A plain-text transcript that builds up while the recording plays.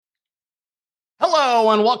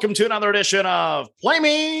Hello and welcome to another edition of Play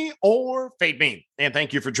Me or Fade Me. And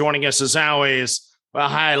thank you for joining us as always. Well,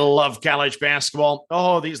 I love college basketball.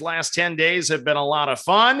 Oh, these last 10 days have been a lot of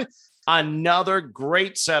fun. Another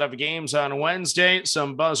great set of games on Wednesday.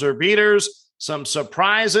 Some buzzer beaters, some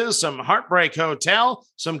surprises, some heartbreak hotel,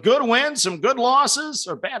 some good wins, some good losses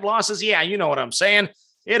or bad losses. Yeah, you know what I'm saying.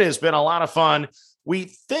 It has been a lot of fun. We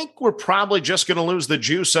think we're probably just going to lose the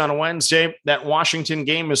juice on Wednesday. That Washington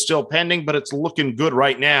game is still pending, but it's looking good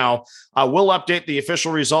right now. We'll update the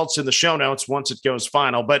official results in the show notes once it goes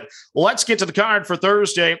final. But let's get to the card for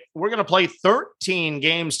Thursday. We're going to play 13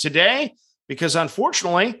 games today because,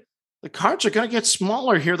 unfortunately, the cards are going to get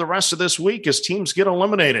smaller here the rest of this week as teams get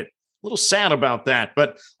eliminated. A little sad about that.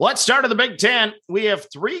 But let's start at the Big Ten. We have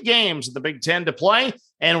 3 games in the Big Ten to play,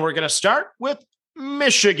 and we're going to start with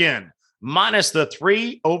Michigan minus the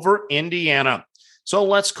 3 over Indiana. So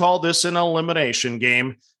let's call this an elimination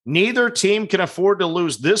game. Neither team can afford to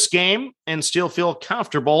lose this game and still feel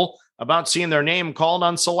comfortable about seeing their name called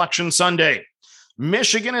on Selection Sunday.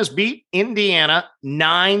 Michigan has beat Indiana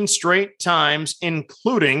 9 straight times,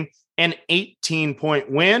 including an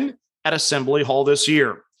 18-point win at Assembly Hall this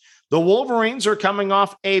year. The Wolverines are coming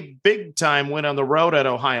off a big-time win on the road at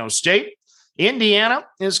Ohio State. Indiana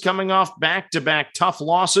is coming off back-to-back tough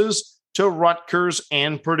losses to Rutgers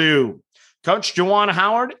and Purdue. Coach Juwan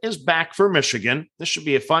Howard is back for Michigan. This should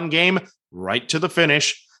be a fun game right to the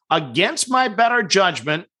finish. Against my better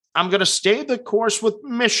judgment, I'm going to stay the course with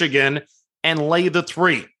Michigan and lay the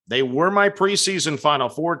 3. They were my preseason Final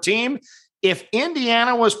Four team. If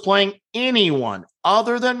Indiana was playing anyone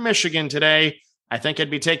other than Michigan today, I think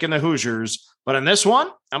I'd be taking the Hoosiers. But in this one,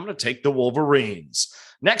 I'm going to take the Wolverines.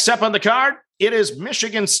 Next up on the card, it is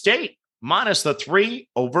Michigan State minus the 3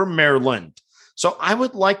 over Maryland. So I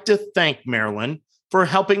would like to thank Maryland for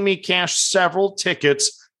helping me cash several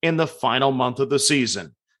tickets in the final month of the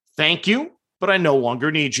season. Thank you, but I no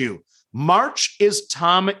longer need you. March is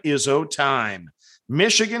Tom Izzo time.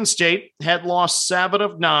 Michigan State had lost 7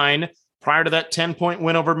 of 9 prior to that 10-point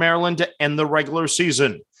win over Maryland to end the regular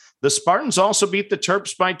season. The Spartans also beat the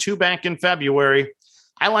Terps by 2 back in February.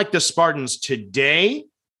 I like the Spartans today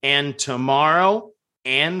and tomorrow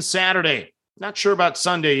and Saturday. Not sure about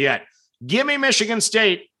Sunday yet. Give me Michigan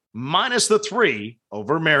State minus the 3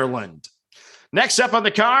 over Maryland. Next up on the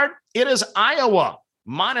card, it is Iowa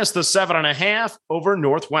minus the 7.5 over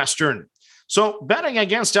Northwestern. So betting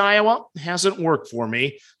against Iowa hasn't worked for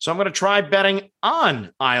me, so I'm going to try betting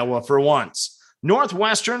on Iowa for once.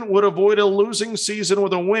 Northwestern would avoid a losing season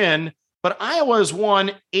with a win, but Iowa has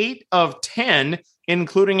won 8 of 10,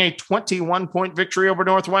 including a 21-point victory over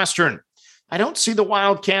Northwestern. I don't see the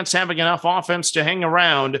Wildcats having enough offense to hang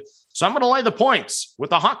around, so I'm going to lay the points with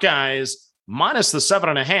the Hawkeyes minus the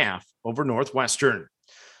 7.5 over Northwestern.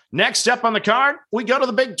 Next up on the card, we go to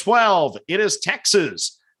the Big 12. It is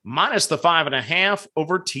Texas minus the 5.5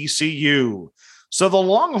 over TCU. So the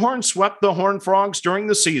Longhorns swept the Horned Frogs during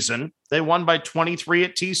the season. They won by 23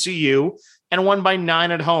 at TCU and won by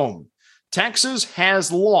 9 at home. Texas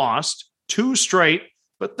has lost 2 straight,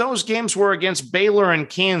 but those games were against Baylor and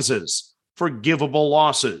Kansas. Forgivable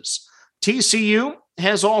losses. TCU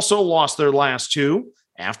has also lost their last 2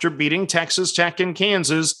 after beating Texas Tech and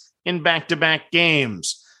Kansas in back-to-back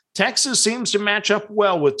games. Texas seems to match up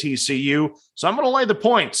well with TCU, so I'm going to lay the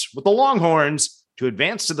points with the Longhorns to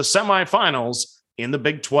advance to the semifinals in the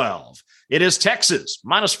Big 12. It is Texas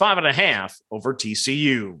minus 5.5 over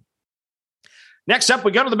TCU. Next up,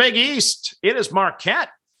 we go to the Big East. It is Marquette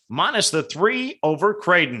minus the 3 over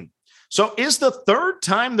Creighton. So is the third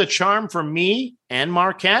time the charm for me and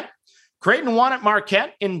Marquette? Creighton won at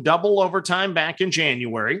Marquette in double overtime back in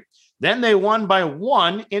January. Then they won by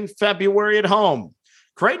 1 in February at home.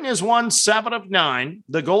 Creighton has won 7 of 9.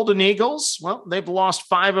 The Golden Eagles, well, they've lost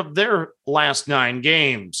 5 of their last 9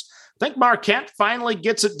 games. I think Marquette finally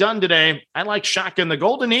gets it done today. I like shotgun the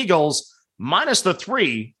Golden Eagles minus the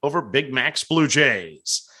 3 over Big Mac's Blue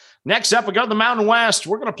Jays. Next up, we go to the Mountain West.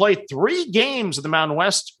 We're going to play 3 games of the Mountain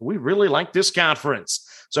West. We really like this conference.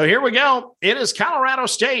 So here we go. It is Colorado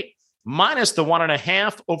State minus the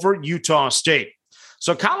 1.5 over Utah State.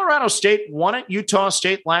 So Colorado State won at Utah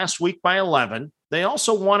State last week by 11. They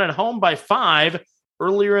also won at home by 5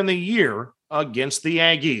 earlier in the year against the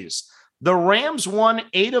Aggies. The Rams won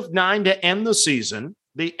 8 of 9 to end the season.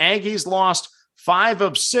 The Aggies lost 5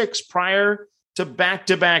 of 6 prior to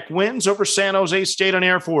back-to-back wins over San Jose State and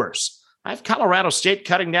Air Force. I have Colorado State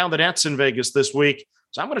cutting down the nets in Vegas this week,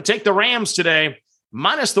 so I'm going to take the Rams today,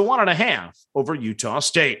 minus the 1.5 over Utah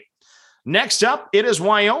State. Next up, it is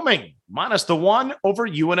Wyoming, minus the 1 over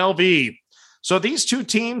UNLV. So these two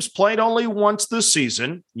teams played only once this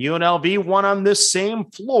season. UNLV won on this same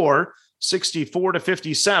floor,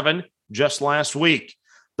 64-57, just last week.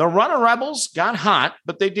 The Runner Rebels got hot,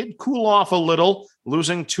 but they did cool off a little,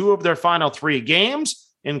 losing 2 of their final 3 games,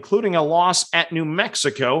 including a loss at New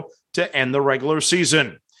Mexico to end the regular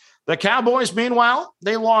season. The Cowboys, meanwhile,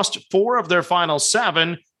 they lost 4 of their final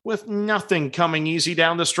 7, with nothing coming easy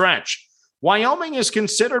down the stretch. Wyoming is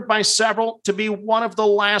considered by several to be one of the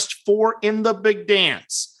last 4 in the big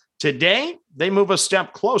dance. Today, they move a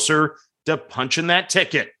step closer to punching that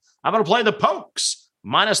ticket. I'm going to play the Pokes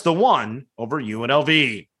 -1 over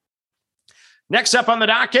UNLV. Next up on the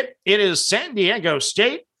docket, it is San Diego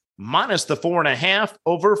State -4.5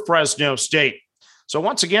 over Fresno State. So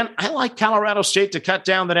once again, I like Colorado State to cut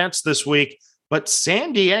down the nets this week, but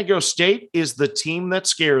San Diego State is the team that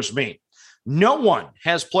scares me. No one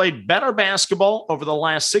has played better basketball over the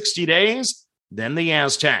last 60 days than the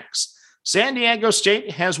Aztecs. San Diego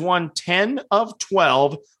State has won 10 of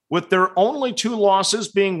 12, with their only 2 losses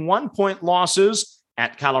being 1-point losses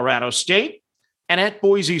at Colorado State and at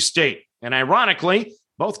Boise State. And ironically,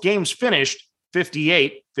 both games finished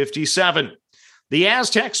 58-57. The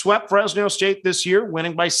Aztecs swept Fresno State this year,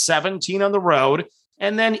 winning by 17 on the road,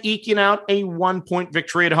 and then eking out a 1-point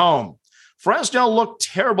victory at home. Fresno looked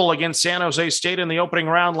terrible against San Jose State in the opening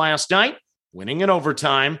round last night, winning in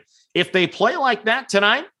overtime. If they play like that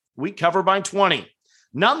tonight, we cover by 20.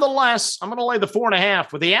 Nonetheless, I'm going to lay the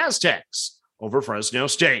 4.5 with the Aztecs over Fresno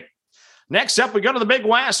State. Next up, we go to the Big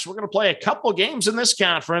West. We're going to play a couple games in this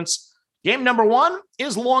conference. Game number 1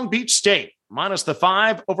 is Long Beach State,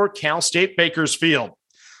 -5 over Cal State Bakersfield.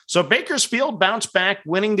 So Bakersfield bounced back,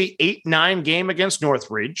 winning the 8-9 game against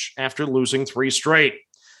Northridge after losing 3 straight.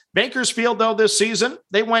 Bakersfield, though, this season,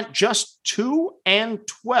 they went just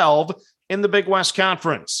 2-12 in the Big West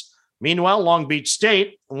Conference. Meanwhile, Long Beach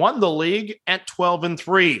State won the league at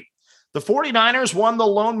 12-3. The 49ers won the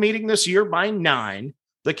lone meeting this year by 9.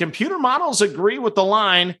 The computer models agree with the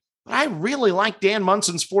line, but I really like Dan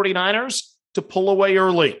Munson's 49ers to pull away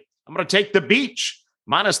early. I'm going to take the Beach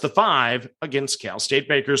 -5 against Cal State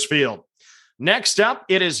Bakersfield. Next up,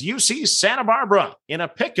 it is UC Santa Barbara in a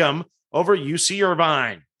pick'em over UC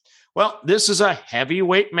Irvine. Well, this is a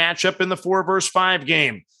heavyweight matchup in the 4-versus-5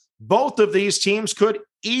 game. Both of these teams could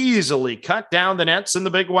easily cut down the nets in the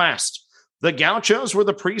Big West. The Gauchos were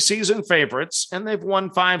the preseason favorites, and they've won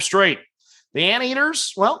 5 straight. The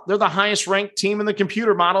Anteaters, well, they're the highest-ranked team in the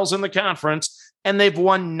computer models in the conference, and they've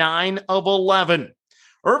won 9 of 11.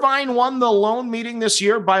 Irvine won the lone meeting this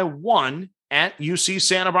year by 1 at UC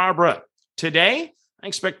Santa Barbara. Today, I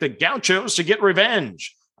expect the Gauchos to get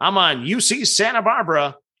revenge. I'm on UC Santa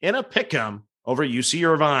Barbara in a pick'em over UC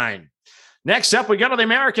Irvine. Next up, we go to the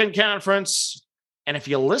American Conference. And if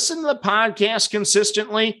you listen to the podcast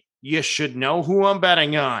consistently, you should know who I'm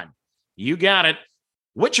betting on. You got it.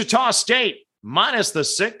 Wichita State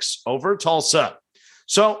 -6 over Tulsa.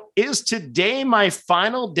 So is today my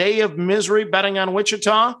final day of misery betting on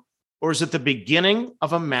Wichita, or is it the beginning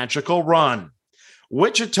of a magical run?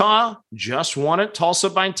 Wichita just won at Tulsa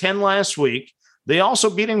by 10 last week. They also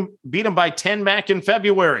beat them by 10 back in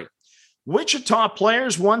February. Wichita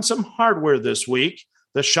players won some hardware this week.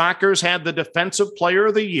 The Shockers had the Defensive Player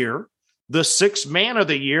of the Year, the Sixth Man of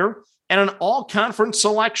the Year, and an all-conference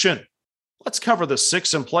selection. Let's cover the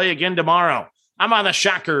 6 and play again tomorrow. I'm on the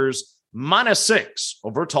Shockers -6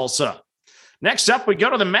 over Tulsa. Next up, we go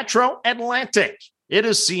to the Metro Atlantic. It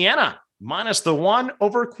is Siena -1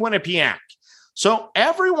 over Quinnipiac. So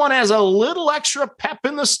everyone has a little extra pep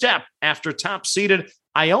in the step after top-seeded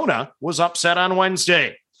Iona was upset on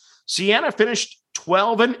Wednesday. Siena finished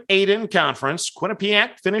 12-8 in conference.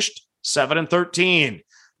 Quinnipiac finished 7-13.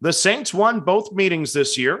 The Saints won both meetings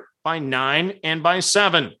this year by 9 and by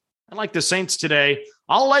 7. I like the Saints today.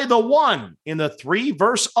 I'll lay the 1 in the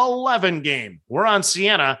 3-versus-11 game. We're on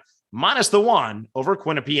Siena -1 over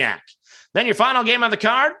Quinnipiac. Then your final game on the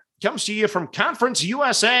card comes to you from Conference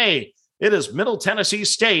USA. It is Middle Tennessee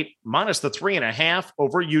State -3.5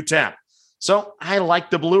 over UTEP. So I like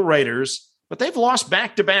the Blue Raiders, but they've lost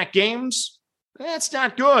back-to-back games. That's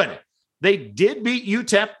not good. They did beat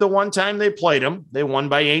UTEP the one time they played them. They won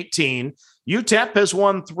by 18. UTEP has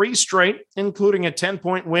won 3 straight, including a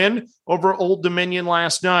 10-point win over Old Dominion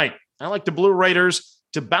last night. I like the Blue Raiders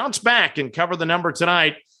to bounce back and cover the number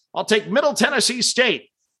tonight. I'll take Middle Tennessee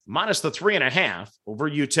State -3.5 over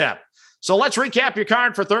UTEP. So let's recap your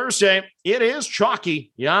card for Thursday. It is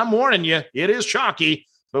chalky. Yeah, I'm warning you. It is chalky,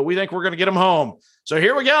 but we think we're going to get them home. So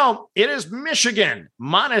here we go. It is Michigan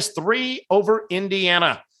 -3 over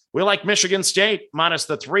Indiana. We like Michigan State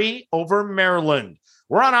 -3 over Maryland.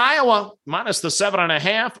 We're on Iowa, minus the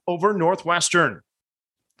 7.5 over Northwestern.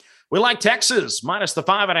 We like Texas, minus the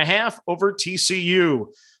 5.5 over TCU.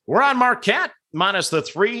 We're on Marquette, minus the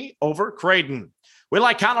 3 over Creighton. We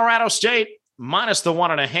like Colorado State, minus the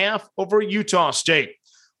 1.5 over Utah State.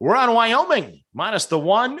 We're on Wyoming, minus the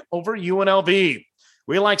 1 over UNLV.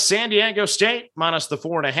 We like San Diego State, minus the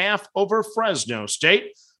 4.5 over Fresno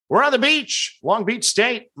State. We're on the beach, Long Beach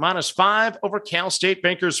State, minus 5 over Cal State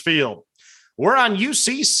Bakersfield. We're on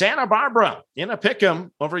UC Santa Barbara in a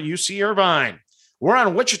pick'em over UC Irvine. We're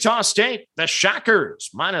on Wichita State, the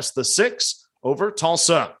Shockers, minus the 6 over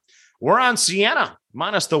Tulsa. We're on Siena,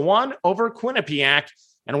 minus the 1 over Quinnipiac.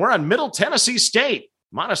 And we're on Middle Tennessee State,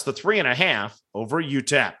 minus the 3.5 over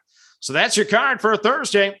UTEP. So that's your card for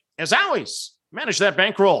Thursday. As always, manage that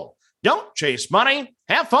bankroll. Don't chase money.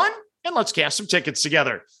 Have fun, and let's cash some tickets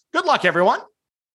together. Good luck, everyone.